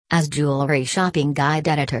As jewelry shopping guide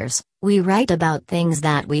editors, we write about things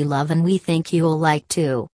that we love and we think you'll like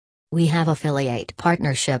too. We have affiliate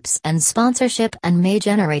partnerships and sponsorship and may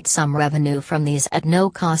generate some revenue from these at no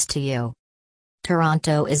cost to you.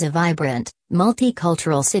 Toronto is a vibrant,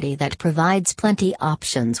 multicultural city that provides plenty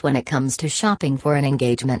options when it comes to shopping for an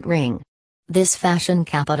engagement ring. This fashion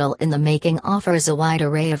capital in the making offers a wide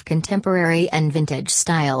array of contemporary and vintage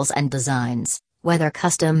styles and designs, whether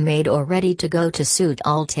custom-made or ready to go to suit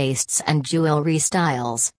all tastes and jewelry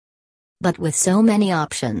styles. But with so many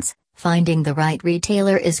options, finding the right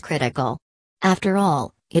retailer is critical. After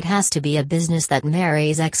all, it has to be a business that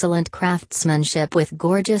marries excellent craftsmanship with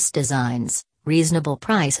gorgeous designs, reasonable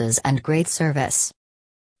prices and great service.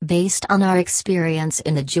 Based on our experience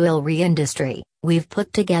in the jewelry industry, we've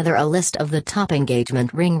put together a list of the top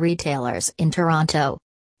engagement ring retailers in Toronto.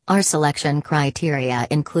 Our selection criteria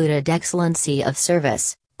included excellency of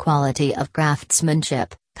service, quality of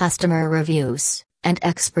craftsmanship, customer reviews, and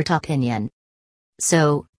expert opinion.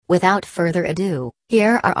 So, without further ado,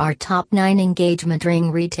 here are our top 9 engagement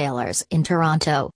ring retailers in Toronto.